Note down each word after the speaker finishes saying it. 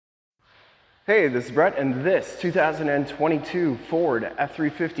Hey, this is Brett, and this 2022 Ford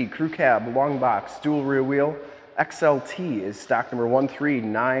F350 Crew Cab Longbox Dual Rear Wheel XLT is stock number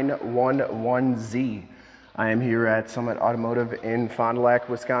 13911Z. I am here at Summit Automotive in Fond du Lac,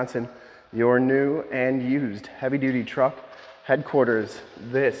 Wisconsin, your new and used heavy-duty truck headquarters.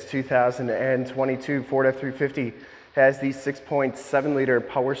 This 2022 Ford F350 has the 6.7-liter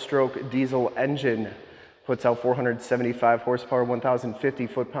Powerstroke diesel engine. Puts out 475 horsepower, 1,050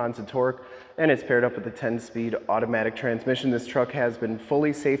 foot-pounds of torque, and it's paired up with a 10-speed automatic transmission. This truck has been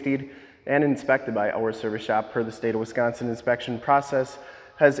fully safetied and inspected by our service shop per the state of Wisconsin inspection process.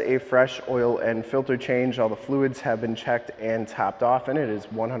 Has a fresh oil and filter change. All the fluids have been checked and topped off, and it is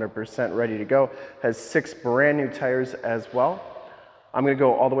 100% ready to go. Has 6 brand new tires as well. I'm going to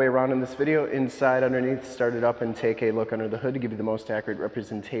go all the way around in this video, inside, underneath, start it up, and take a look under the hood to give you the most accurate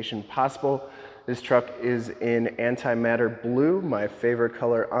representation possible. This truck is in Antimatter blue, my favorite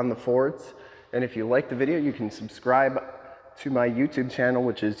color on the Fords. And if you like the video, you can subscribe to my YouTube channel,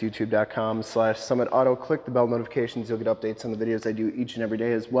 which is youtube.com/summitauto. Click the bell notifications. You'll get updates on the videos I do each and every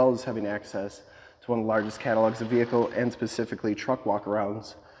day, as well as having access to one of the largest catalogs of vehicle and specifically truck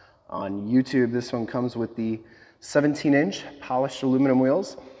walkarounds on YouTube. This one comes with the 17-inch polished aluminum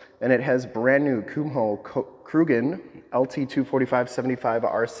wheels, and it has brand new Kumho Krugen LT 245/75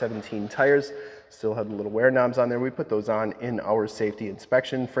 R17 tires. Still have the little wear knobs on there. We put those on in our safety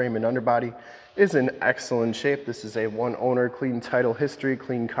inspection. Frame and underbody is in excellent shape. This is a one owner, clean title history,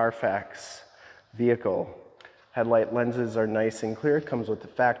 clean CARFAX vehicle. Headlight lenses are nice and clear. It comes with the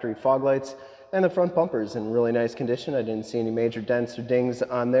factory fog lights, and the front bumper is in really nice condition. I didn't see any major dents or dings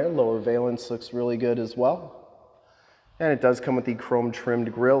on there. Lower valence looks really good as well. And it does come with the chrome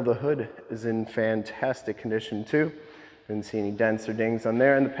trimmed grille. The hood is in fantastic condition too. Didn't see any dents or dings on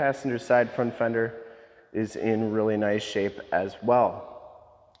there. And the passenger side front fender is in really nice shape as well.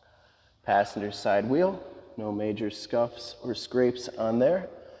 Passenger side wheel, no major scuffs or scrapes on there.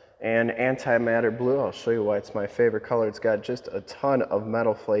 And Antimatter blue, I'll show you why it's my favorite color. It's got just a ton of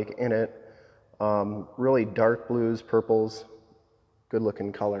metal flake in it. Really dark blues, purples, good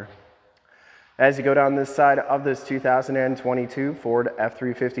looking color. As you go down this side of this 2022 Ford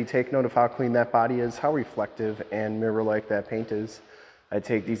F350, take note of how clean that body is, how reflective and mirror-like that paint is. I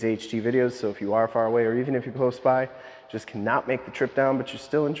take these HD videos, so if you are far away or even if you're close by, just cannot make the trip down, but you're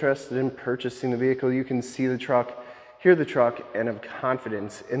still interested in purchasing the vehicle, you can see the truck, hear the truck, and have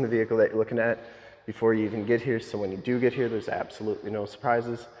confidence in the vehicle that you're looking at before you even get here. So when you do get here, there's absolutely no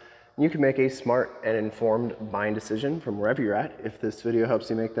surprises. You can make a smart and informed buying decision from wherever you're at. If this video helps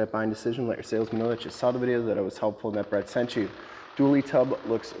you make that buying decision, let your salesman know that you saw the video, that it was helpful, and that Brett sent you. Dually tub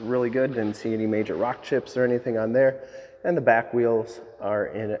looks really good. Didn't see any major rock chips or anything on there. And the back wheels are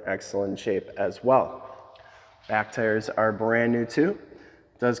in excellent shape as well. Back tires are brand new too.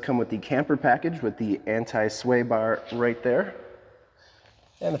 It does come with the camper package with the anti-sway bar right there.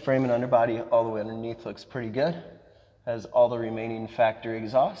 And the frame and underbody all the way underneath looks pretty good. Has all the remaining factory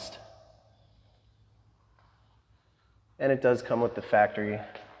exhaust. And it does come with the factory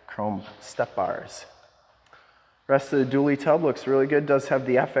chrome step bars. Rest of the dually tub looks really good. Does have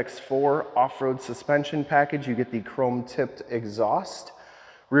the FX4 off-road suspension package. You get the chrome tipped exhaust.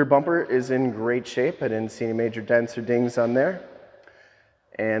 Rear bumper is in great shape. I didn't see any major dents or dings on there.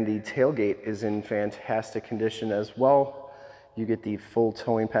 And the tailgate is in fantastic condition as well. You get the full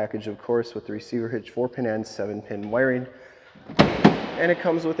towing package, of course, with the receiver hitch, 4-pin and 7-pin wiring. And it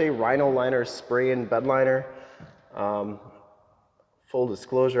comes with a Rhino liner spray and bed liner. Full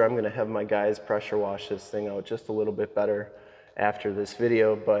disclosure, I'm going to have my guys pressure wash this thing out just a little bit better after this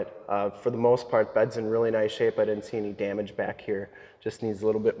video, but for the most part, bed's in really nice shape. I didn't see any damage back here. Just needs a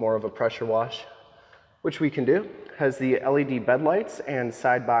little bit more of a pressure wash, which we can do. Has the LED bed lights and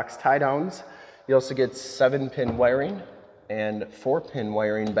side box tie downs. You also get 7-pin wiring and 4-pin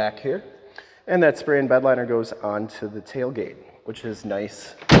wiring back here. And that spray and bed liner goes onto the tailgate, which is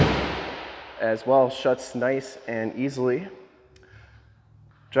nice as well. Shuts nice and easily.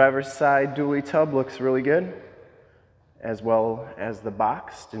 Driver's side dually tub looks really good, as well as the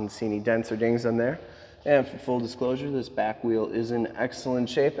box. Didn't see any dents or dings on there. And for full disclosure, this back wheel is in excellent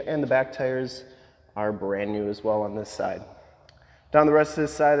shape, and the back tires are brand new as well on this side. Down the rest of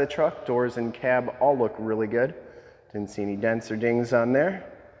this side of the truck, doors and cab all look really good. Didn't see any dents or dings on there.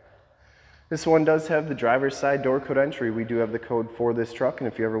 This one does have the driver's side door code entry. We do have the code for this truck, and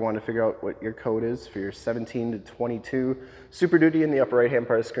if you ever want to figure out what your code is for your 17 to 22 Super Duty, in the upper right hand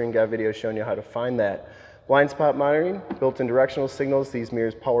part of the screen, got a video showing you how to find that. Blind spot monitoring, built-in directional signals. These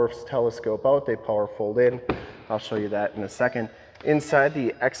mirrors power telescope out, they power fold in. I'll show you that in a second. Inside,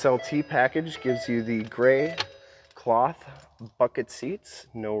 the XLT package gives you the gray cloth bucket seats,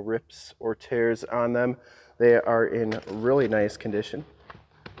 no rips or tears on them. They are in really nice condition.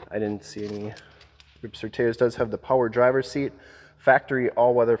 I didn't see any rips or tears. Does have the power driver's seat, factory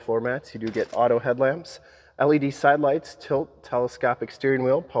all-weather floor mats. You do get auto headlamps, LED side lights, tilt, telescopic steering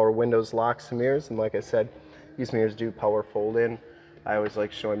wheel, power windows, locks, and mirrors. And like I said, these mirrors do power fold in. I always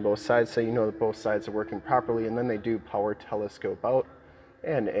like showing both sides so you know that both sides are working properly, and then they do power telescope out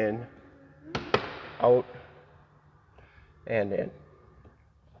and in, out and in.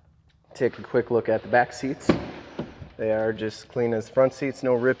 Take a quick look at the back seats. They are just clean as front seats,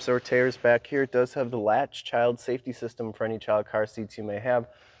 no rips or tears back here. It does have the Latch child safety system for any child car seats you may have.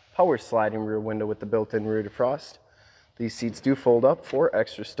 Power sliding rear window with the built-in rear defrost. These seats do fold up for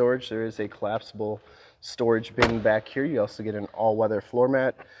extra storage. There is a collapsible storage bin back here. You also get an all-weather floor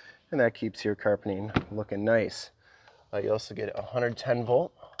mat, and that keeps your carpeting looking nice. You also get a 110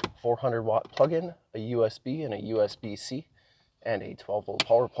 volt, 400 watt plug-in, a USB and a USB-C, and a 12 volt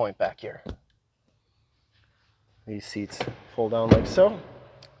power point back here. These seats fold down like so.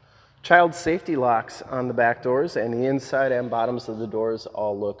 Child safety locks on the back doors, and the inside and bottoms of the doors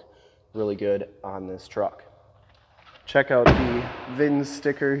all look really good on this truck. Check out the VIN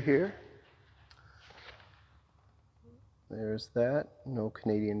sticker here. There's that. No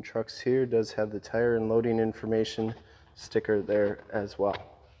Canadian trucks here. Does have the tire and loading information sticker there as well.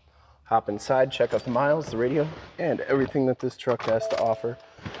 Hop inside, check out the miles, the radio, and everything that this truck has to offer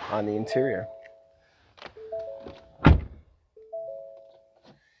on the interior.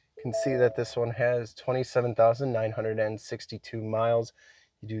 You can see that this one has 27,962 miles.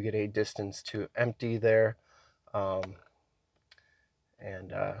 You do get a distance to empty there. All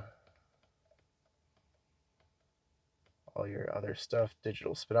your other stuff,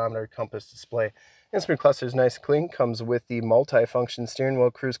 digital speedometer, compass display. Instrument cluster is nice and clean. Comes with the multi-function steering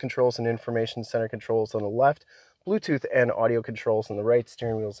wheel, cruise controls, and information center controls on the left. Bluetooth and audio controls on the right.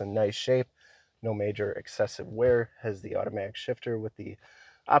 Steering wheel's in nice shape. No major excessive wear. Has the automatic shifter with the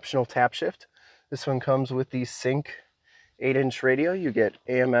optional tap shift. This one comes with the Sync 8-inch radio. You get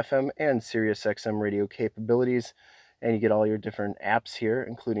AM, FM, and Sirius XM radio capabilities. And you get all your different apps here,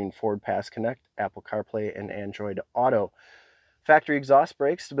 including Ford Pass Connect, Apple CarPlay, and Android Auto. Factory exhaust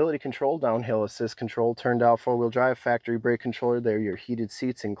brakes, stability control, downhill assist control, turned out four-wheel drive, factory brake controller. There are your heated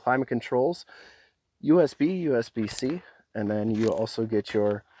seats and climate controls, USB, USB-C, and then you also get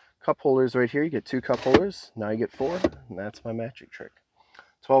your cup holders right here. You get 2 cup holders. Now you get 4, and that's my magic trick.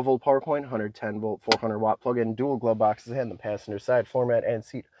 12 volt power point, 110 volt, 400 watt plug-in, dual glove boxes, and the passenger side floor mat and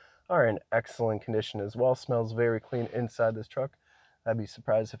seat are in excellent condition as well. Smells very clean inside this truck. I'd be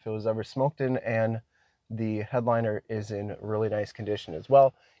surprised if it was ever smoked in, and the headliner is in really nice condition as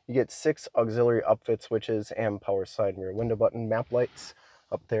well. You get 6 auxiliary upfit switches and power slide rear window button, map lights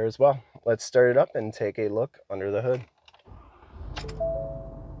up there as well. Let's start it up and take a look under the hood.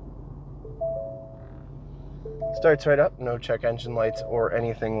 Starts right up, no check engine lights or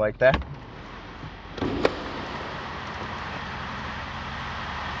anything like that.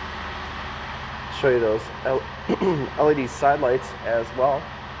 Show you those LED side lights as well.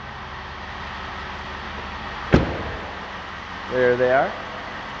 There they are.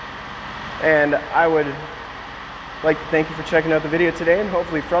 And I would like to thank you for checking out the video today, and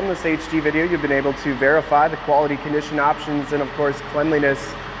hopefully from this HD video you've been able to verify the quality, condition, options, and of course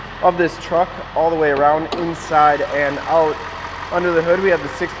cleanliness of this truck all the way around, inside and out. Under the hood we have the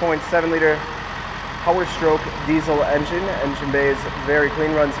 6.7 liter Powerstroke diesel engine. Engine bay is very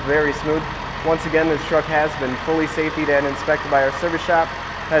clean, runs very smooth. Once again, this truck has been fully safetied and inspected by our service shop,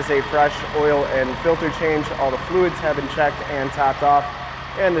 has a fresh oil and filter change, all the fluids have been checked and topped off,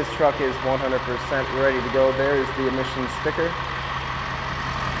 and this truck is 100% ready to go. There is the emissions sticker.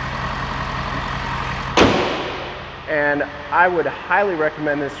 And I would highly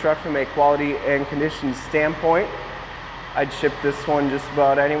recommend this truck from a quality and condition standpoint. I'd ship this one just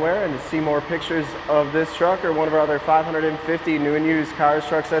about anywhere, and to see more pictures of this truck or one of our other 550 new and used cars,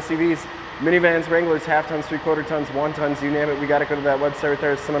 trucks, SUVs, minivans, Wranglers, half tons, 3/4 tons, 1 tons, you name it, we got to go to that website right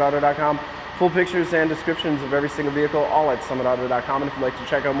there, summitauto.com. Full pictures and descriptions of every single vehicle, all at summitauto.com. And if you'd like to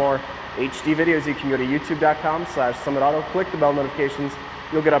check out more HD videos, you can go to youtube.com/summitauto, click the bell notifications.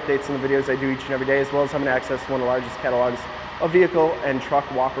 You'll get updates on the videos I do each and every day, as well as having access to one of the largest catalogs of vehicle and truck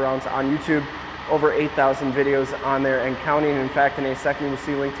walkarounds on YouTube. Over 8,000 videos on there and counting. In fact, in a second you will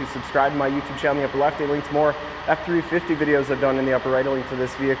see a link to subscribe to my YouTube channel in the upper left, a link to more F350 videos I've done in the upper right, a link to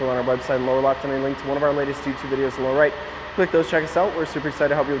this vehicle on our website in the lower left, and a link to one of our latest YouTube videos in the lower right. Click those, check us out. We're super excited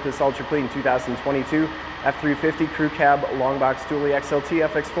to help you with this ultra clean 2022 F350 Crew Cab Longbox Dually XLT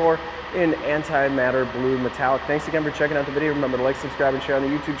FX4 in Antimatter Blue Metallic. Thanks again for checking out the video. Remember to like, subscribe, and share on the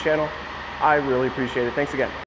YouTube channel. I really appreciate it. Thanks again.